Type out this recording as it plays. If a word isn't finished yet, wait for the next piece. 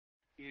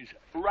Is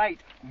right,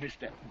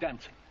 Mr.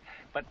 Dunson,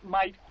 but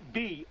might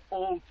be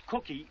old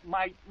Cookie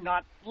might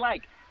not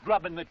like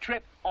grubbing the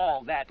trip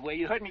all that way.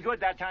 You heard me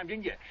good that time,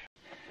 didn't you?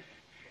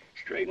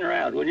 Straighten her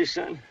out, will you,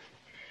 son?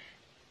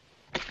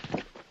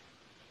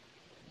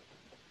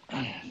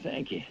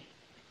 Thank you.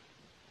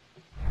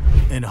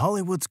 In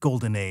Hollywood's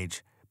golden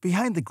age,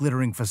 behind the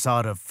glittering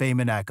facade of fame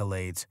and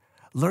accolades,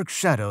 lurk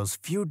shadows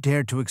few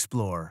dared to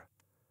explore.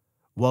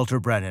 Walter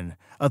Brennan,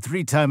 a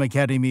three-time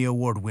Academy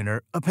Award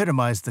winner,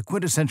 epitomized the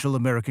quintessential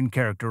American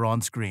character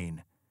on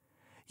screen.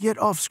 Yet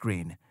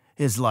off-screen,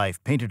 his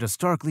life painted a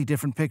starkly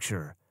different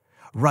picture,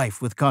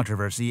 rife with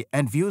controversy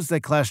and views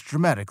that clashed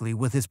dramatically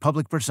with his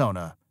public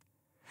persona.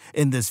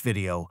 In this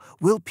video,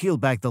 we'll peel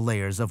back the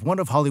layers of one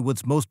of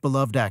Hollywood's most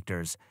beloved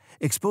actors,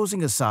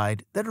 exposing a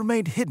side that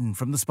remained hidden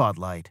from the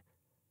spotlight.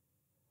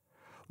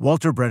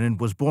 Walter Brennan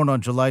was born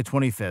on July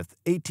 25,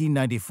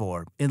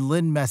 1894, in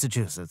Lynn,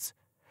 Massachusetts.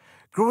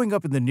 Growing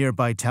up in the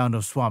nearby town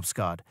of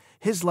Swampscott,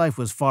 his life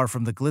was far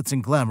from the glitz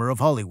and glamour of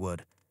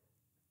Hollywood.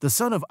 The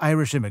son of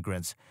Irish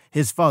immigrants,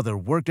 his father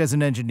worked as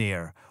an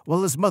engineer,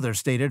 while his mother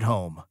stayed at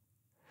home.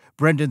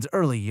 Brendan's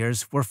early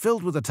years were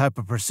filled with the type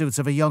of pursuits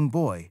of a young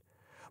boy,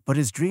 but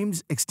his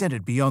dreams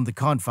extended beyond the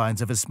confines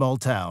of his small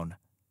town.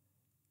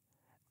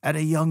 At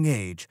a young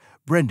age,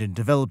 Brendan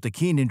developed a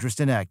keen interest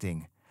in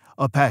acting,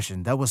 a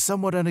passion that was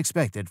somewhat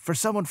unexpected for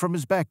someone from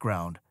his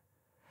background.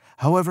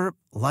 However,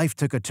 life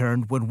took a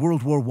turn when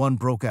World War I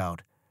broke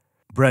out.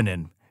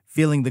 Brennan,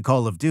 feeling the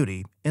call of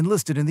duty,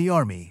 enlisted in the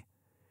army.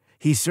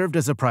 He served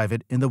as a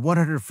private in the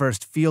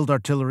 101st Field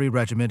Artillery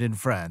Regiment in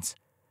France.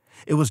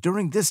 It was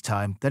during this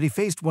time that he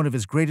faced one of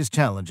his greatest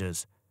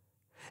challenges.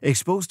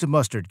 Exposed to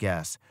mustard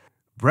gas,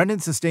 Brennan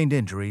sustained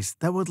injuries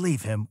that would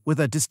leave him with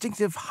a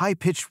distinctive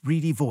high-pitched,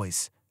 reedy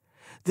voice.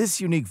 This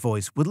unique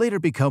voice would later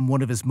become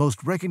one of his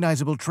most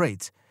recognizable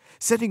traits,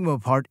 setting him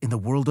apart in the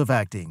world of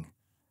acting.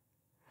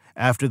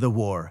 After the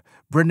war,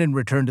 Brennan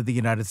returned to the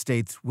United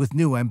States with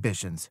new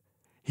ambitions.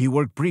 He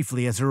worked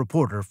briefly as a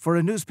reporter for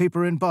a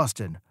newspaper in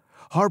Boston,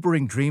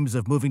 harboring dreams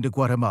of moving to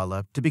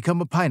Guatemala to become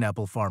a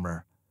pineapple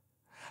farmer.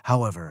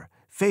 However,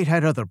 fate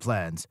had other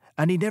plans,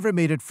 and he never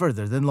made it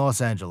further than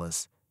Los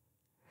Angeles.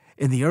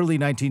 In the early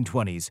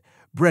 1920s,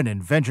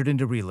 Brennan ventured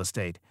into real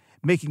estate,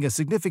 making a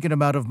significant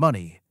amount of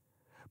money.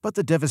 But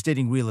the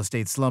devastating real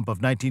estate slump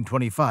of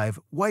 1925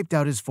 wiped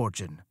out his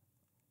fortune.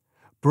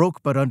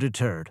 Broke but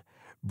undeterred,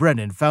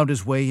 Brennan found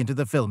his way into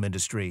the film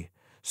industry,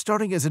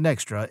 starting as an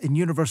extra in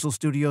Universal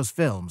Studios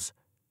films.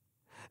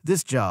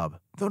 This job,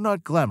 though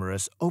not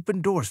glamorous,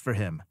 opened doors for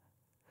him.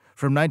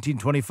 From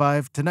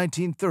 1925 to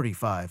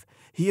 1935,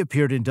 he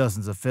appeared in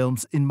dozens of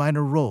films in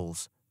minor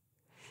roles.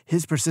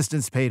 His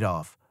persistence paid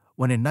off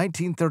when in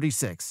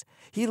 1936,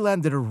 he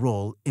landed a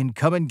role in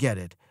Come and Get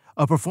It,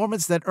 a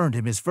performance that earned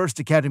him his first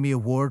Academy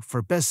Award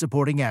for Best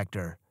Supporting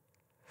Actor.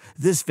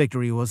 This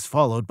victory was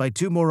followed by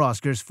 2 more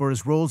Oscars for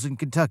his roles in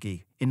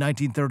Kentucky in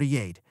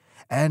 1938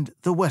 and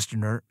The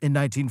Westerner in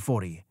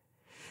 1940,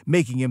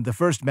 making him the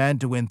first man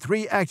to win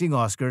 3 acting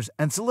Oscars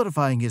and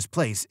solidifying his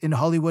place in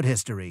Hollywood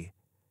history.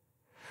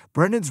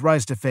 Brennan's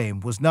rise to fame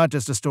was not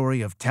just a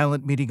story of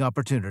talent meeting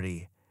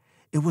opportunity.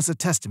 It was a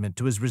testament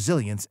to his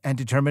resilience and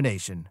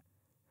determination.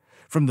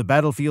 From the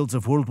battlefields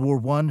of World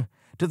War I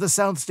to the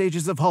sound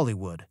stages of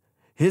Hollywood,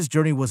 his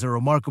journey was a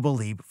remarkable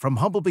leap from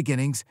humble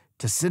beginnings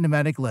to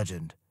cinematic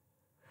legend.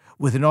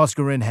 With an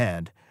Oscar in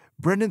hand,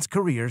 Brennan's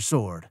career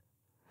soared.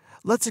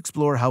 Let's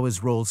explore how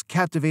his roles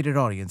captivated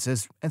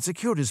audiences and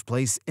secured his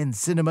place in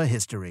cinema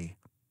history.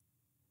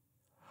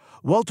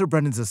 Walter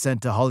Brennan's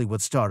ascent to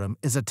Hollywood stardom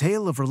is a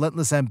tale of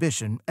relentless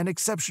ambition and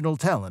exceptional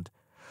talent,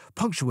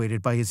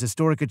 punctuated by his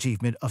historic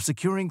achievement of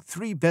securing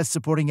 3 Best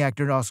Supporting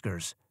Actor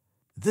Oscars.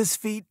 This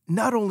feat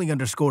not only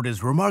underscored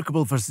his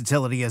remarkable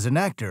versatility as an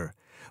actor,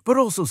 but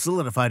also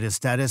solidified his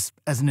status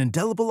as an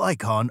indelible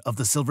icon of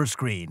the silver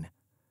screen.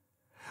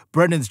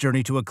 Brennan's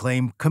journey to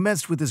acclaim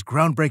commenced with his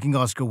groundbreaking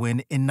Oscar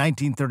win in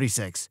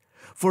 1936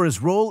 for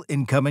his role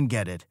in Come and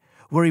Get It,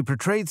 where he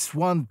portrayed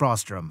Swan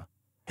Bostrom.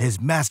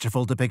 His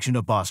masterful depiction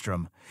of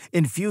Bostrom,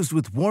 infused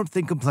with warmth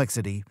and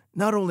complexity,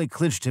 not only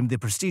clinched him the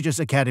prestigious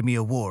Academy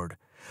Award,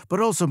 but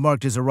also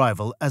marked his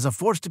arrival as a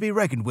force to be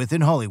reckoned with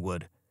in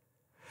Hollywood.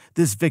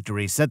 This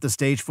victory set the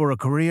stage for a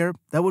career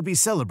that would be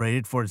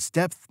celebrated for its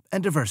depth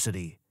and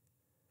diversity.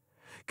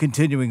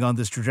 Continuing on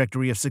this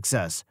trajectory of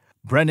success,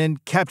 Brennan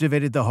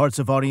captivated the hearts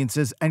of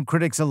audiences and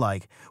critics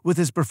alike with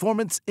his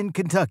performance in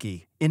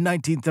Kentucky in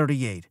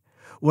 1938,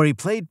 where he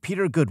played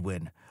Peter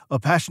Goodwin, a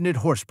passionate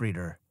horse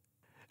breeder.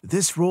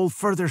 This role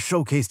further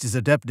showcased his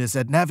adeptness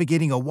at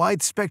navigating a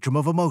wide spectrum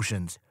of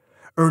emotions,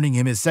 earning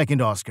him his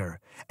second Oscar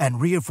and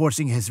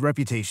reinforcing his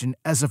reputation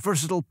as a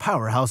versatile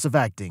powerhouse of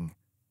acting.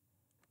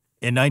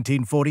 In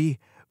 1940,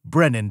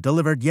 Brennan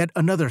delivered yet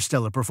another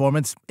stellar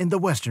performance in The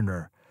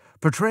Westerner,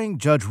 portraying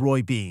Judge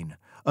Roy Bean,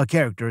 a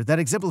character that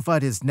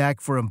exemplified his knack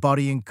for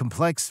embodying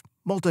complex,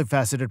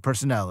 multifaceted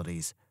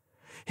personalities.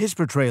 His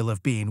portrayal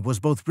of Bean was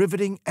both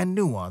riveting and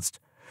nuanced,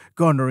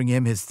 garnering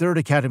him his 3rd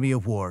Academy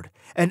Award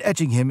and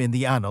etching him in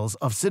the annals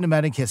of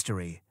cinematic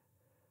history.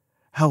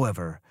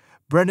 However,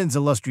 Brennan's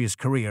illustrious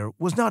career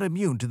was not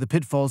immune to the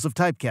pitfalls of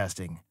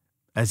typecasting,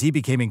 as he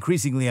became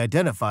increasingly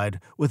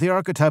identified with the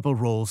archetypal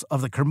roles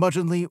of the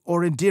curmudgeonly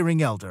or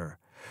endearing elder.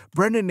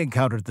 Brennan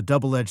encountered the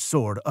double-edged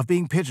sword of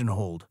being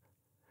pigeonholed.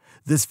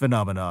 This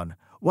phenomenon,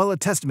 while a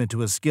testament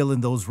to his skill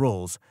in those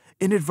roles,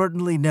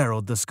 inadvertently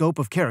narrowed the scope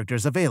of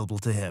characters available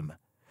to him,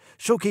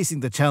 showcasing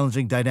the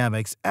challenging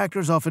dynamics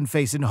actors often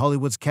face in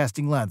Hollywood's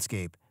casting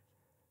landscape.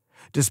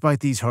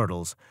 Despite these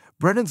hurdles,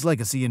 Brennan's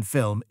legacy in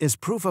film is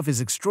proof of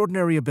his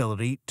extraordinary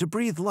ability to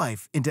breathe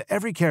life into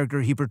every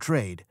character he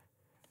portrayed.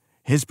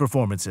 His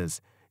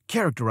performances,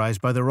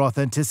 characterized by their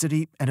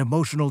authenticity and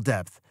emotional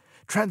depth,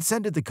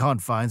 transcended the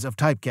confines of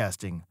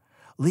typecasting,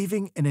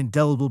 leaving an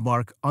indelible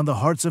mark on the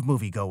hearts of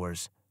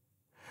moviegoers.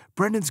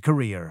 Brennan's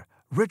career,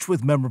 rich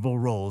with memorable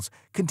roles,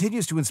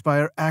 continues to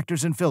inspire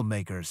actors and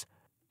filmmakers,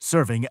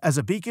 serving as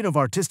a beacon of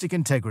artistic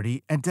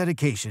integrity and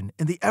dedication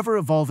in the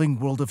ever-evolving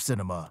world of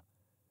cinema.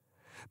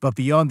 But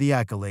beyond the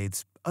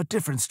accolades, a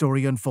different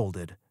story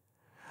unfolded.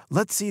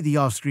 Let's see the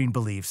off-screen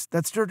beliefs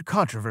that stirred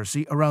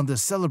controversy around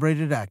this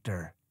celebrated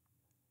actor.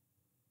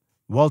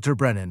 Walter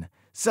Brennan,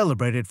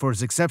 celebrated for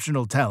his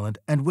exceptional talent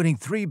and winning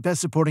 3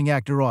 Best Supporting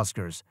Actor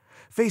Oscars,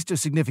 faced a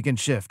significant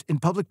shift in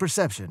public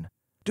perception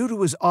due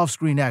to his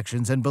off-screen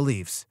actions and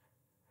beliefs.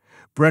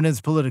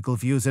 Brennan's political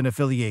views and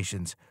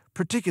affiliations,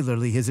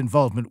 particularly his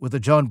involvement with the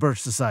John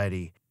Birch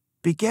Society,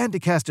 began to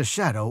cast a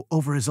shadow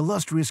over his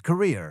illustrious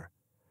career.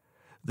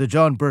 The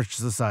John Birch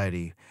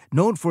Society,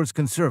 known for its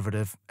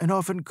conservative and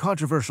often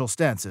controversial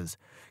stances,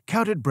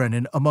 counted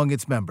Brennan among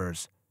its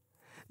members.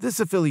 This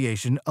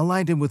affiliation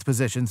aligned him with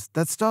positions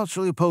that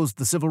staunchly opposed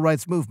the civil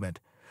rights movement,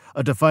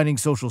 a defining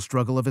social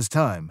struggle of his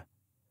time.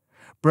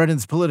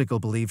 Brennan's political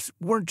beliefs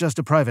weren't just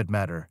a private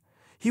matter.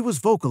 He was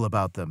vocal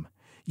about them,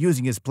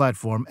 using his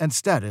platform and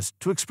status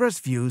to express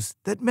views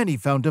that many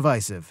found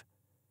divisive.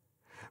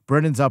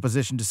 Brennan's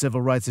opposition to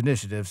civil rights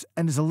initiatives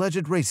and his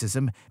alleged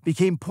racism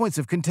became points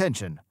of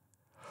contention.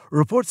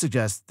 Reports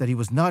suggest that he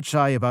was not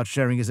shy about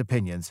sharing his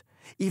opinions,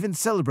 even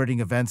celebrating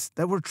events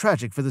that were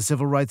tragic for the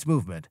civil rights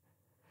movement.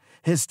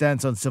 His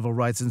stance on civil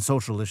rights and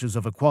social issues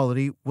of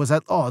equality was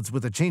at odds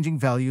with the changing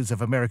values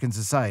of American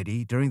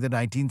society during the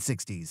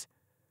 1960s.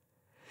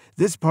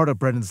 This part of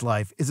Brennan's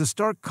life is a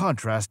stark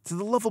contrast to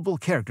the lovable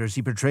characters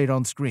he portrayed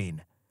on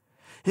screen.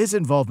 His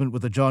involvement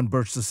with the John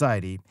Birch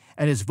Society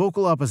and his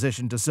vocal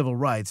opposition to civil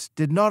rights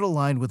did not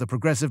align with the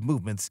progressive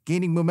movements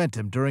gaining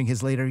momentum during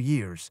his later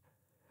years.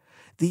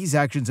 These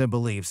actions and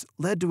beliefs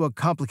led to a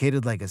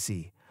complicated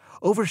legacy,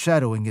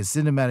 overshadowing his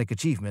cinematic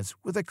achievements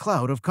with a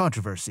cloud of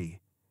controversy.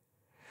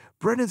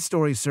 Brennan's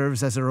story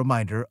serves as a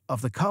reminder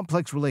of the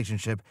complex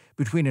relationship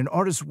between an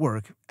artist's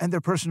work and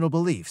their personal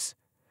beliefs.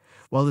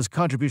 While his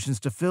contributions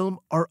to film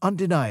are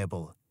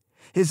undeniable,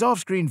 his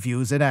off-screen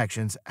views and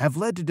actions have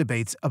led to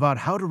debates about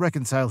how to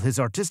reconcile his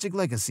artistic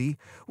legacy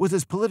with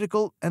his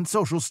political and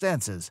social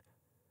stances.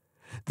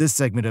 This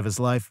segment of his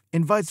life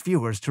invites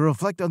viewers to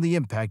reflect on the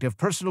impact of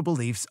personal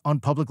beliefs on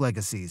public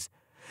legacies,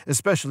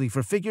 especially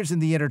for figures in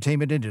the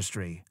entertainment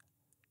industry.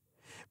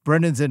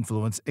 Brennan's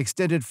influence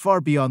extended far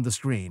beyond the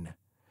screen.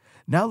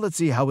 Now let's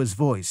see how his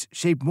voice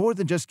shaped more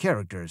than just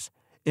characters,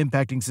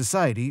 impacting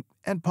society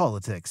and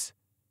politics.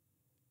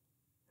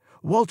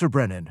 Walter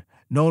Brennan,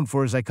 known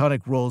for his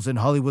iconic roles in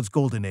Hollywood's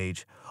golden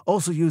age,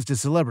 also used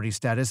his celebrity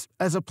status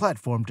as a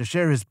platform to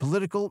share his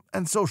political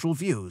and social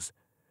views.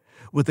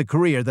 With a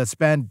career that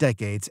spanned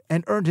decades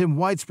and earned him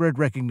widespread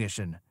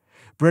recognition,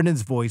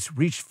 Brennan's voice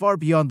reached far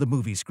beyond the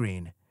movie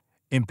screen,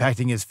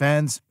 impacting his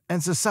fans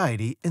and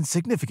society in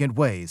significant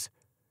ways.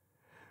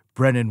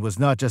 Brennan was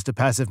not just a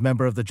passive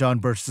member of the John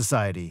Birch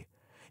Society.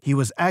 He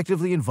was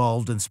actively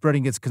involved in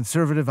spreading its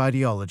conservative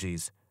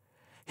ideologies.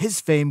 His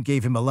fame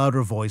gave him a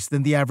louder voice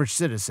than the average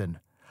citizen,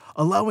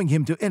 allowing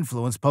him to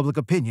influence public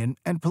opinion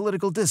and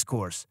political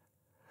discourse.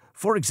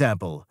 For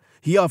example,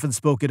 he often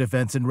spoke at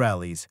events and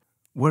rallies,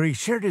 where he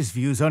shared his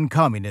views on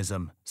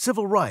communism,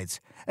 civil rights,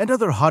 and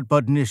other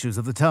hot-button issues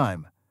of the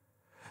time.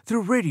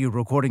 Through radio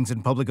recordings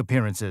and public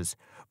appearances,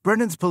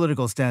 Brennan's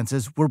political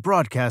stances were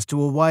broadcast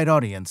to a wide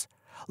audience,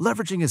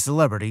 leveraging his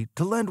celebrity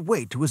to lend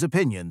weight to his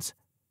opinions.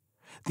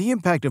 The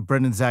impact of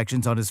Brennan's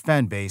actions on his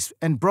fan base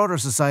and broader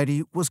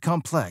society was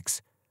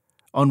complex.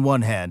 On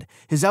one hand,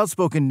 his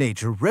outspoken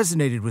nature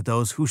resonated with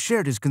those who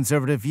shared his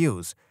conservative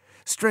views,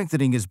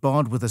 strengthening his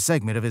bond with a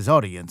segment of his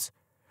audience.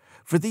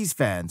 For these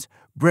fans,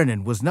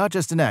 Brennan was not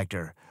just an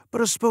actor,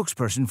 but a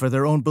spokesperson for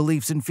their own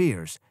beliefs and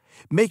fears,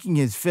 making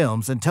his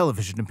films and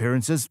television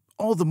appearances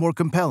all the more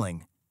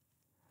compelling.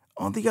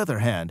 On the other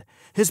hand,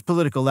 his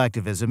political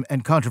activism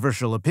and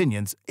controversial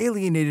opinions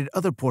alienated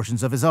other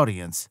portions of his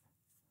audience.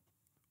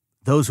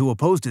 Those who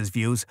opposed his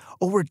views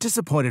or were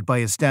disappointed by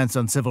his stance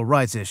on civil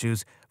rights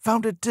issues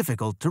found it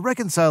difficult to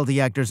reconcile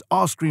the actor's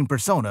off-screen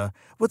persona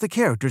with the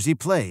characters he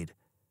played.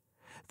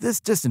 This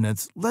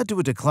dissonance led to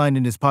a decline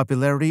in his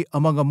popularity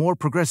among a more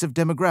progressive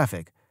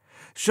demographic,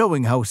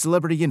 showing how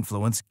celebrity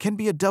influence can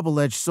be a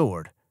double-edged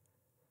sword.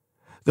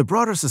 The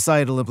broader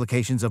societal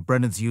implications of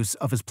Brennan's use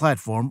of his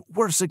platform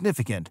were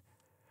significant.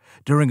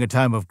 During a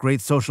time of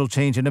great social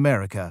change in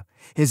America,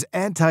 his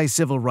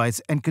anti-civil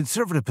rights and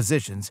conservative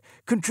positions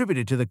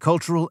contributed to the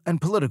cultural and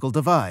political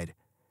divide.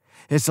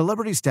 His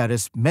celebrity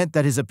status meant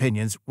that his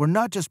opinions were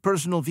not just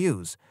personal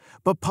views,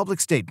 but public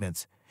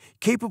statements,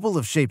 capable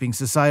of shaping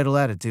societal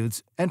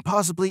attitudes and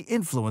possibly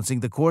influencing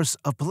the course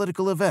of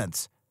political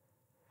events.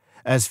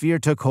 As fear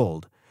took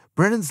hold,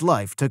 Brennan's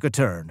life took a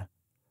turn.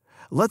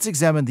 Let's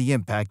examine the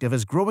impact of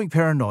his growing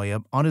paranoia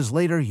on his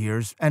later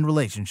years and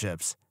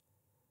relationships.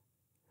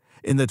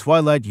 In the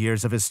twilight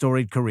years of his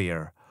storied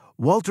career,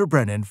 Walter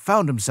Brennan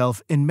found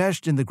himself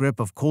enmeshed in the grip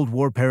of Cold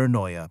War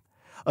paranoia,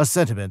 a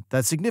sentiment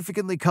that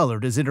significantly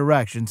colored his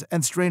interactions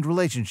and strained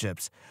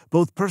relationships,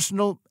 both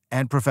personal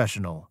and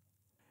professional.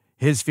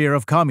 His fear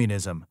of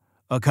communism,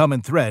 a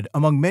common thread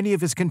among many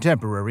of his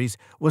contemporaries,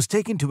 was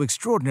taken to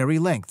extraordinary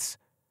lengths.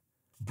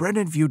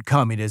 Brennan viewed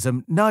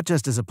communism not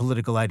just as a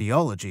political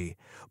ideology,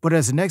 but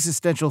as an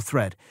existential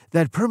threat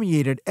that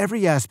permeated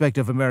every aspect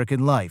of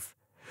American life,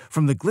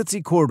 from the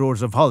glitzy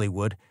corridors of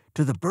Hollywood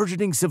to the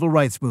burgeoning civil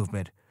rights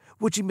movement,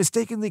 which he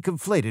mistakenly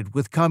conflated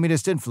with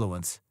communist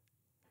influence.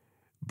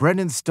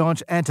 Brennan's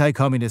staunch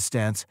anti-communist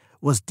stance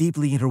was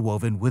deeply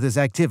interwoven with his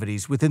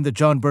activities within the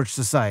John Birch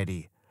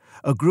Society,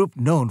 a group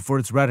known for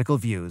its radical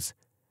views.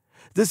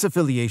 This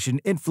affiliation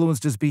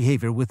influenced his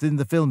behavior within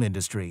the film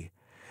industry,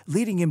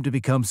 leading him to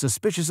become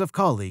suspicious of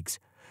colleagues,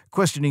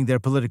 questioning their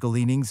political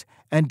leanings,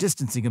 and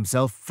distancing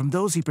himself from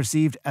those he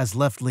perceived as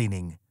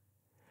left-leaning.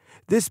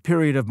 This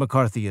period of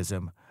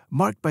McCarthyism,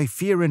 marked by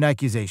fear and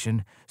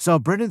accusation, saw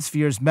Brennan's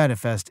fears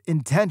manifest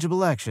in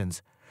tangible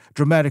actions,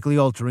 dramatically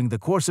altering the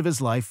course of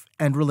his life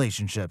and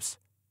relationships.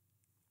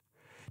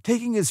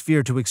 Taking his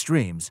fear to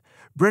extremes,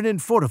 Brennan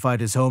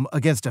fortified his home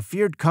against a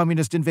feared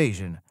communist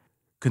invasion,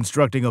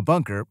 constructing a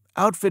bunker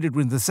outfitted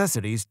with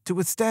necessities to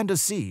withstand a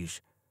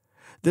siege.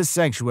 This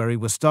sanctuary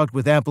was stocked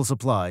with ample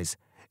supplies,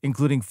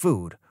 including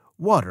food,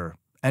 water,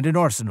 and an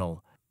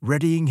arsenal,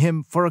 readying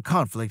him for a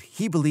conflict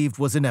he believed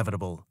was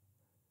inevitable.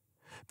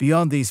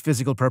 Beyond these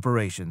physical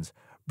preparations,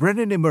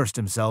 Brennan immersed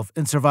himself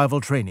in survival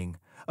training,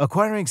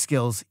 acquiring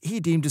skills he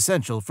deemed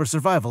essential for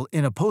survival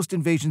in a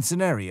post-invasion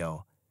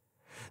scenario.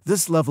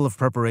 This level of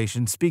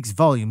preparation speaks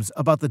volumes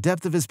about the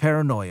depth of his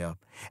paranoia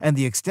and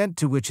the extent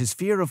to which his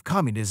fear of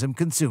communism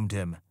consumed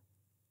him.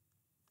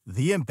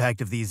 The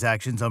impact of these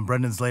actions on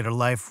Brennan's later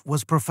life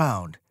was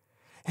profound.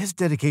 His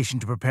dedication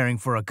to preparing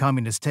for a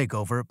communist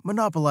takeover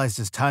monopolized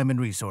his time and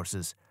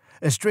resources,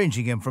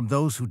 estranging him from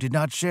those who did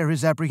not share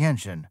his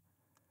apprehension.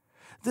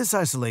 This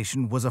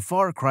isolation was a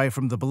far cry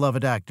from the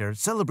beloved actor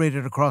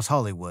celebrated across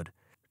Hollywood,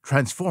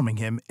 transforming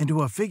him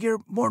into a figure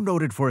more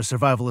noted for his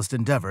survivalist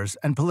endeavors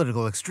and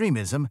political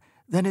extremism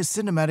than his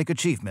cinematic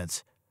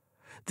achievements.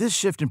 This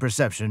shift in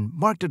perception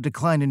marked a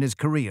decline in his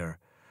career,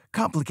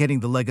 complicating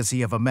the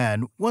legacy of a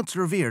man once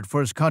revered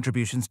for his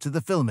contributions to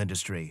the film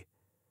industry.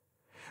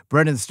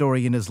 Brennan's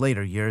story in his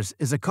later years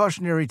is a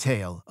cautionary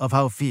tale of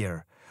how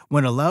fear,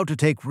 when allowed to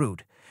take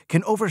root,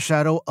 can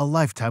overshadow a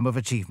lifetime of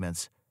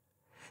achievements.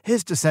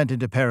 His descent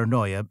into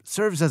paranoia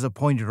serves as a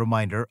poignant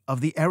reminder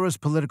of the era's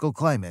political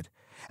climate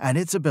and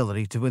its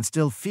ability to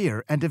instill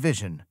fear and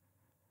division.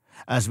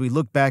 As we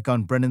look back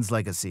on Brennan's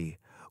legacy,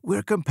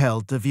 we're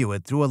compelled to view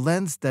it through a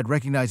lens that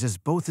recognizes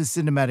both his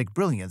cinematic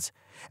brilliance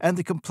and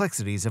the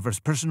complexities of his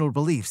personal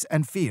beliefs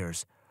and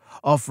fears,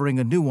 offering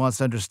a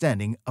nuanced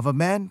understanding of a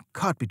man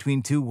caught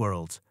between two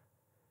worlds.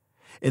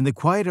 In the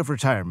quiet of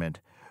retirement,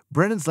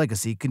 Brennan's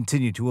legacy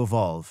continued to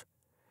evolve.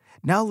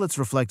 Now let's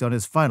reflect on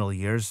his final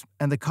years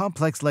and the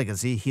complex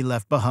legacy he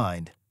left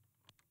behind.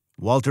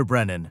 Walter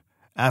Brennan,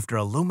 after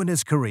a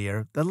luminous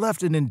career that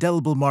left an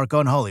indelible mark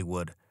on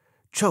Hollywood,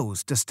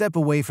 chose to step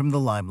away from the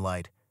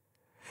limelight.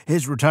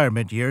 His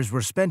retirement years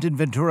were spent in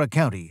Ventura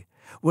County,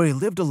 where he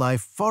lived a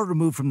life far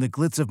removed from the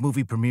glitz of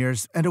movie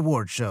premieres and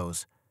award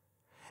shows.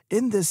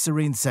 In this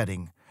serene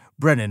setting,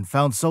 Brennan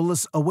found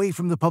solace away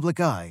from the public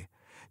eye,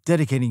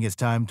 dedicating his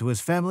time to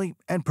his family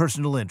and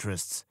personal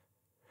interests.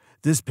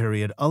 This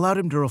period allowed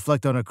him to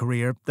reflect on a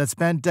career that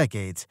spanned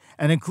decades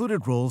and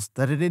included roles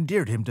that had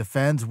endeared him to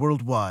fans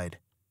worldwide.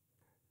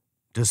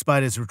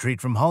 Despite his retreat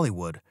from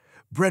Hollywood,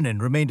 Brennan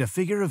remained a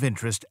figure of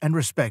interest and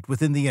respect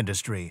within the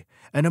industry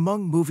and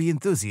among movie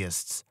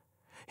enthusiasts.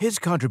 His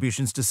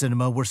contributions to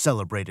cinema were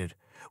celebrated,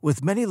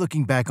 with many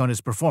looking back on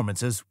his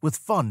performances with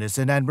fondness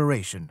and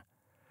admiration.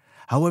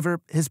 However,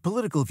 his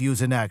political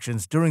views and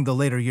actions during the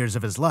later years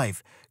of his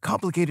life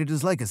complicated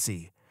his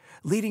legacy,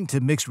 leading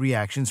to mixed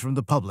reactions from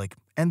the public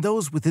and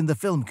those within the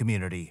film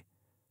community.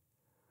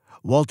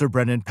 Walter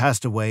Brennan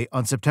passed away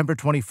on September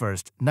 21,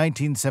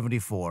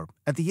 1974,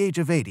 at the age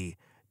of 80,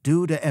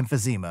 due to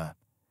emphysema.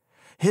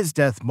 His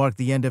death marked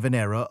the end of an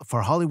era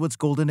for Hollywood's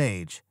golden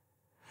age.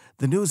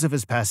 The news of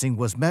his passing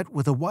was met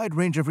with a wide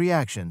range of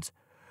reactions,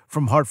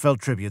 from heartfelt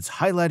tributes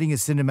highlighting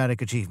his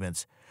cinematic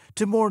achievements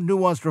to more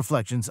nuanced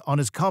reflections on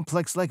his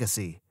complex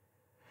legacy.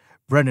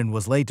 Brennan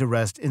was laid to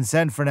rest in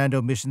San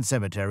Fernando Mission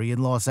Cemetery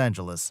in Los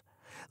Angeles,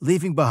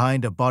 leaving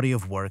behind a body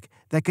of work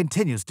that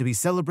continues to be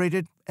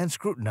celebrated and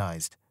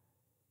scrutinized.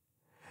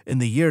 In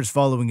the years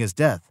following his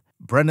death,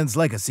 Brennan's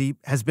legacy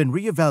has been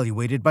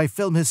reevaluated by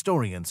film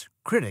historians,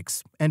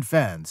 critics, and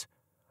fans.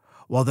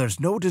 While there's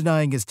no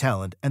denying his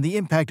talent and the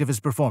impact of his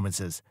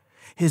performances,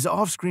 his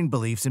off-screen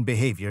beliefs and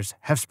behaviors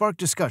have sparked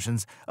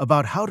discussions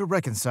about how to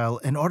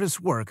reconcile an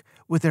artist's work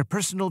with their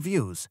personal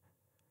views.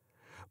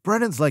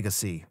 Brennan's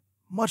legacy,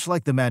 much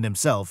like the man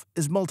himself,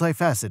 is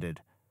multifaceted.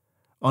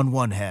 On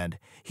one hand,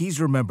 he's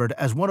remembered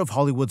as one of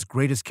Hollywood's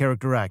greatest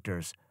character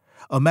actors,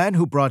 a man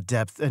who brought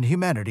depth and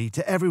humanity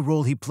to every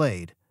role he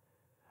played.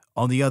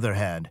 On the other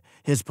hand,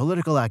 his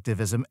political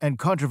activism and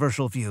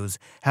controversial views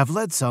have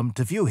led some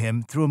to view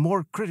him through a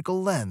more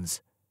critical lens.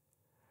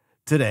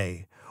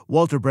 Today,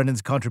 Walter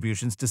Brennan's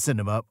contributions to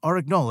cinema are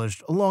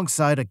acknowledged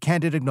alongside a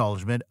candid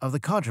acknowledgement of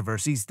the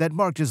controversies that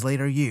marked his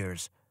later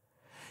years.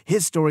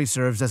 His story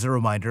serves as a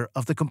reminder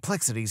of the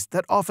complexities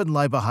that often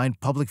lie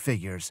behind public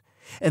figures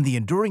and the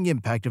enduring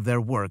impact of their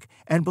work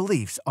and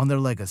beliefs on their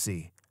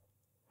legacy.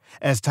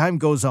 As time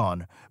goes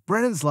on,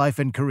 Brennan's life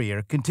and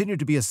career continue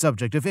to be a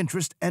subject of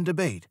interest and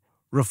debate,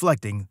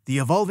 reflecting the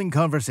evolving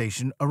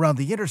conversation around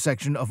the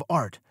intersection of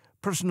art,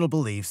 personal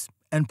beliefs,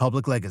 and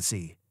public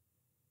legacy.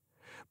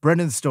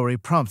 Brennan's story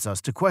prompts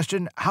us to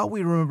question how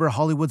we remember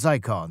Hollywood's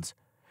icons.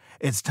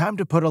 It's time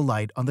to put a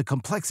light on the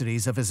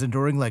complexities of his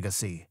enduring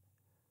legacy.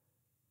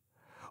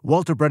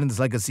 Walter Brennan's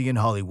legacy in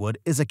Hollywood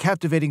is a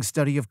captivating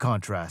study of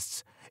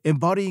contrasts,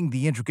 embodying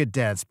the intricate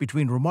dance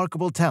between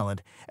remarkable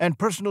talent and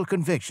personal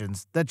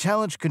convictions that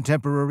challenge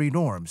contemporary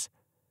norms.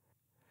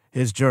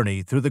 His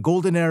journey through the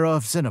golden era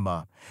of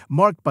cinema,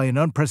 marked by an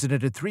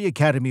unprecedented 3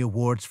 Academy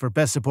Awards for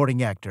Best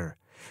Supporting Actor,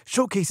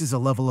 showcases a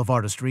level of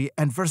artistry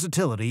and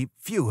versatility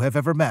few have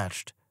ever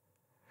matched.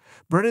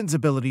 Brennan's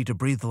ability to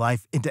breathe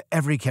life into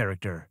every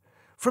character,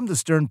 from the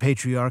stern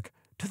patriarch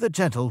to the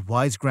gentle,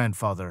 wise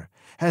grandfather,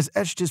 has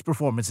etched his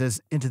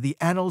performances into the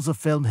annals of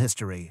film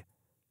history.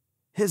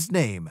 His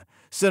name,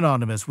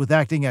 synonymous with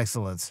acting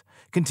excellence,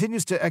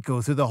 continues to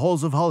echo through the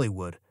halls of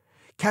Hollywood,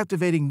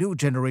 captivating new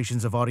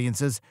generations of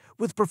audiences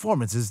with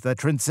performances that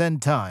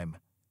transcend time.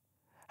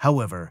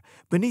 However,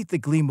 beneath the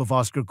gleam of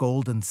Oscar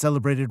gold and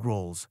celebrated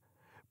roles,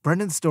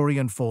 Brennan's story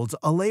unfolds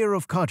a layer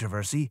of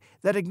controversy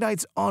that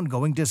ignites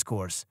ongoing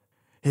discourse.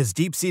 His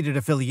deep-seated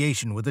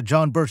affiliation with the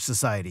John Birch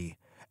Society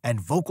and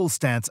vocal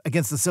stance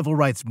against the civil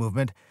rights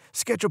movement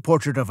sketch a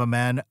portrait of a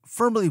man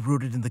firmly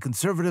rooted in the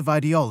conservative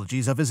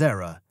ideologies of his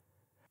era.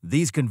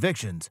 These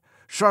convictions,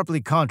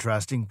 sharply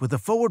contrasting with the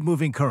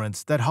forward-moving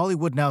currents that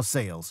Hollywood now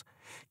sails,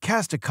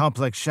 cast a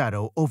complex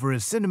shadow over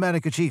his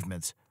cinematic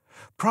achievements,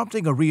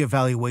 prompting a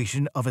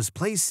re-evaluation of his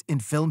place in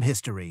film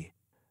history.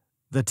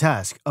 The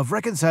task of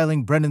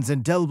reconciling Brennan's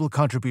indelible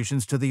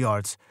contributions to the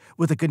arts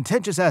with the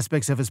contentious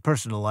aspects of his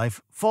personal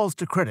life falls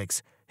to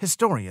critics,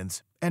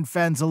 historians, and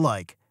fans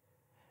alike.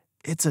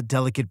 It's a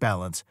delicate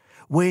balance,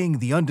 weighing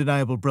the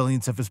undeniable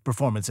brilliance of his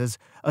performances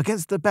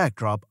against the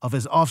backdrop of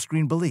his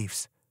off-screen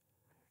beliefs.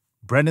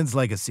 Brennan's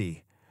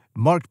legacy,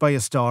 marked by a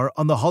star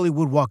on the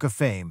Hollywood Walk of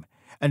Fame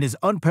and his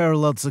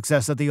unparalleled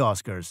success at the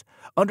Oscars,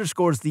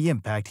 underscores the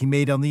impact he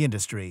made on the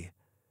industry.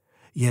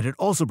 Yet it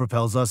also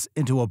propels us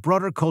into a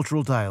broader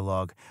cultural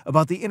dialogue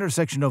about the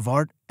intersection of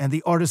art and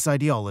the artist's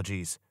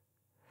ideologies.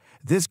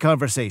 This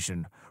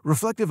conversation,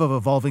 reflective of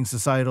evolving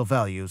societal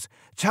values,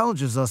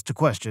 challenges us to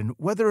question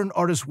whether an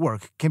artist's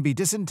work can be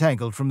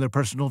disentangled from their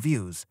personal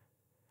views.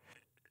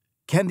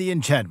 Can the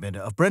enchantment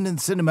of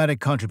Brennan's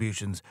cinematic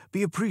contributions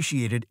be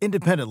appreciated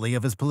independently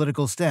of his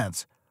political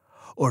stance?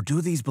 Or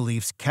do these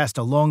beliefs cast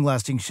a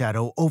long-lasting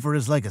shadow over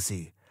his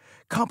legacy,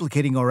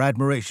 complicating our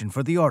admiration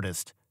for the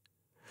artist?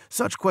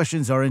 Such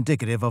questions are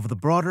indicative of the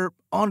broader,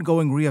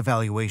 ongoing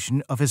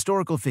reevaluation of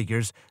historical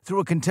figures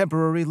through a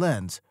contemporary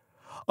lens,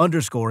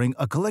 underscoring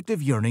a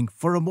collective yearning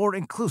for a more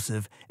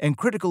inclusive and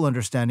critical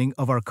understanding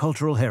of our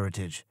cultural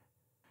heritage.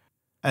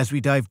 As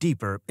we dive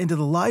deeper into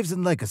the lives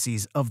and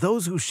legacies of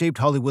those who shaped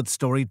Hollywood's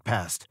storied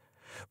past,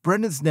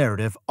 Brennan's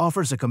narrative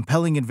offers a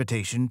compelling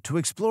invitation to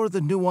explore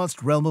the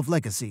nuanced realm of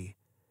legacy.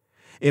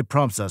 It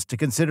prompts us to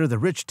consider the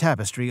rich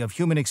tapestry of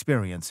human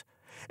experience,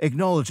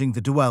 acknowledging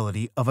the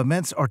duality of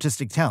immense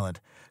artistic talent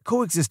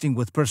coexisting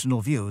with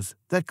personal views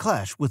that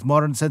clash with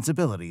modern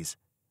sensibilities.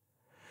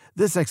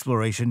 This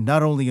exploration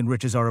not only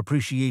enriches our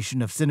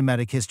appreciation of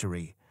cinematic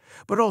history,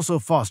 but also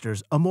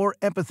fosters a more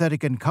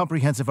empathetic and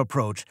comprehensive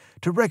approach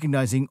to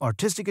recognizing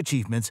artistic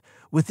achievements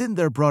within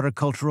their broader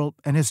cultural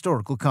and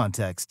historical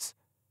contexts.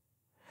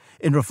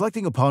 In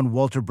reflecting upon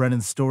Walter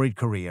Brennan's storied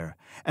career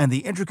and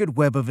the intricate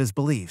web of his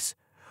beliefs,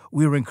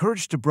 we are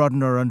encouraged to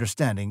broaden our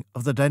understanding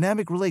of the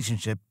dynamic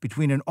relationship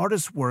between an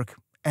artist's work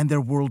and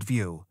their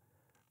worldview.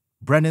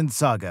 Brennan's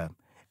saga,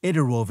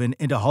 interwoven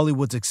into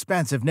Hollywood's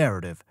expansive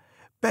narrative,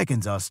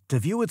 beckons us to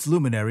view its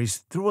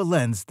luminaries through a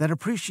lens that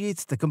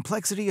appreciates the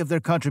complexity of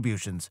their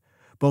contributions,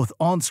 both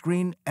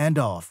on-screen and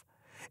off,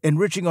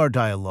 enriching our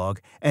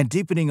dialogue and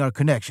deepening our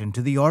connection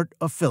to the art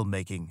of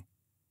filmmaking.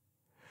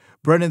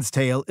 Brennan's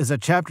tale is a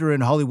chapter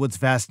in Hollywood's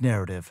vast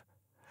narrative.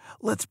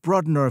 Let's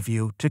broaden our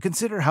view to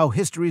consider how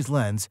history's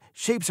lens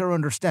shapes our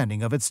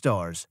understanding of its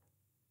stars.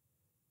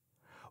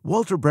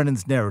 Walter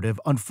Brennan's narrative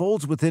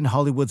unfolds within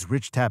Hollywood's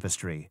rich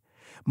tapestry,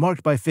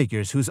 marked by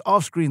figures whose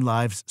off-screen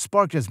lives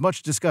sparked as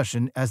much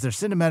discussion as their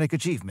cinematic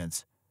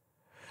achievements.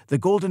 The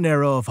golden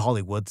era of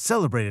Hollywood,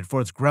 celebrated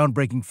for its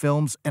groundbreaking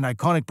films and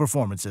iconic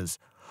performances,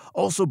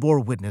 also bore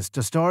witness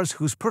to stars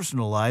whose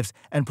personal lives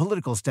and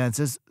political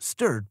stances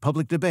stirred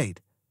public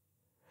debate.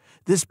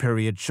 This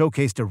period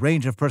showcased a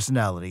range of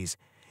personalities,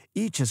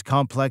 each as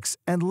complex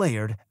and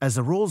layered as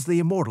the roles they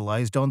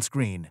immortalized on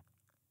screen.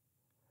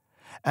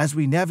 As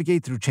we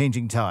navigate through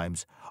changing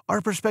times,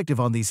 our perspective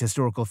on these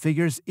historical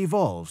figures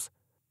evolves.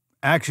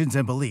 Actions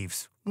and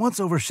beliefs, once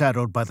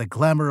overshadowed by the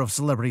glamour of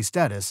celebrity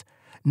status,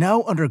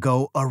 now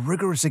undergo a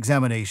rigorous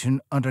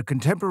examination under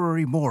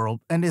contemporary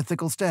moral and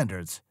ethical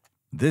standards.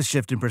 This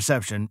shift in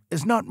perception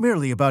is not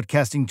merely about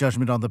casting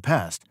judgment on the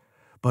past,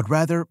 but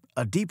rather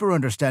a deeper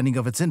understanding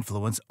of its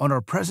influence on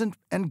our present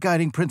and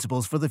guiding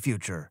principles for the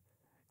future.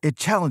 It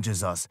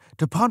challenges us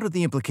to ponder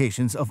the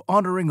implications of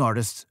honoring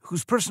artists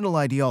whose personal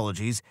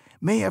ideologies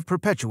may have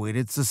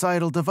perpetuated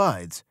societal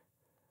divides.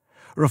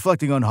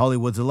 Reflecting on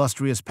Hollywood's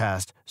illustrious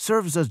past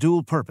serves a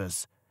dual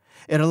purpose.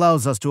 It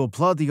allows us to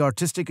applaud the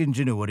artistic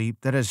ingenuity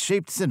that has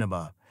shaped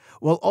cinema,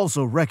 while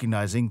also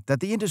recognizing that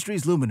the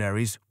industry's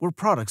luminaries were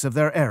products of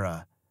their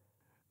era.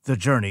 The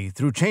journey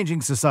through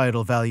changing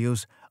societal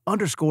values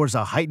underscores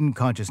a heightened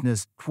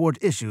consciousness toward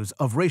issues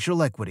of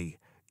racial equity,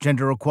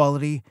 gender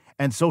equality,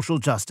 and social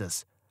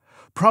justice,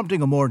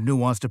 prompting a more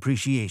nuanced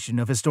appreciation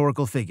of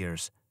historical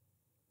figures.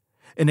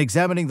 In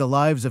examining the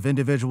lives of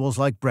individuals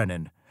like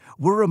Brennan,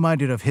 we're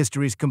reminded of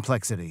history's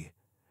complexity.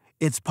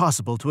 It's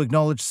possible to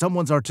acknowledge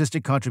someone's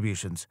artistic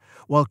contributions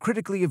while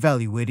critically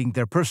evaluating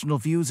their personal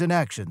views and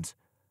actions.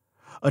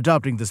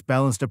 Adopting this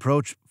balanced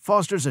approach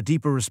fosters a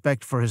deeper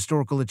respect for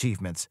historical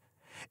achievements,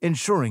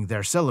 ensuring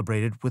they're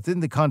celebrated within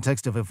the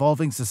context of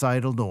evolving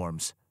societal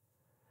norms.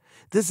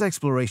 This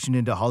exploration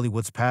into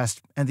Hollywood's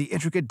past and the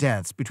intricate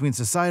dance between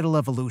societal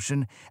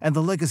evolution and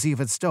the legacy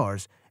of its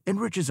stars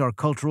enriches our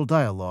cultural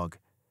dialogue.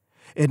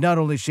 It not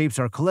only shapes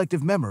our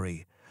collective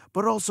memory,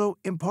 but also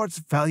imparts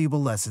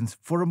valuable lessons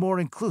for a more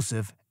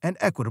inclusive and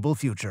equitable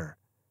future.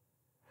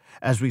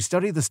 As we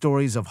study the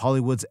stories of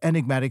Hollywood's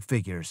enigmatic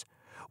figures,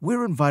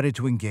 we're invited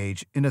to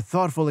engage in a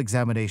thoughtful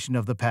examination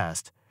of the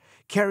past,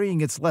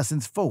 carrying its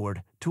lessons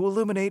forward to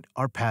illuminate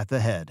our path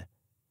ahead.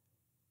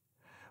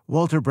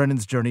 Walter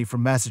Brennan's journey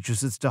from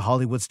Massachusetts to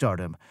Hollywood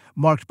stardom,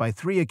 marked by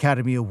 3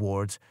 Academy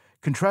Awards,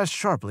 contrasts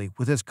sharply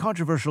with his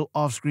controversial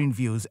off-screen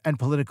views and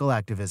political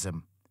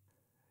activism.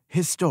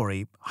 His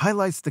story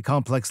highlights the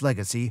complex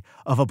legacy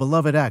of a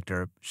beloved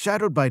actor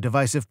shadowed by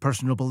divisive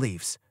personal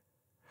beliefs.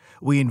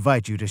 We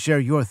invite you to share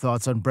your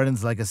thoughts on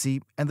Brennan's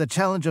legacy and the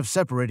challenge of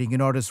separating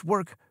an artist's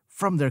work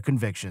from their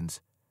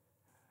convictions.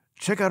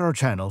 Check out our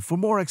channel for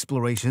more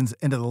explorations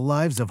into the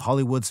lives of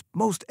Hollywood's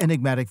most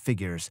enigmatic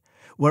figures,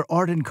 where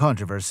art and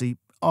controversy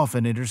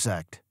often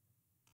intersect.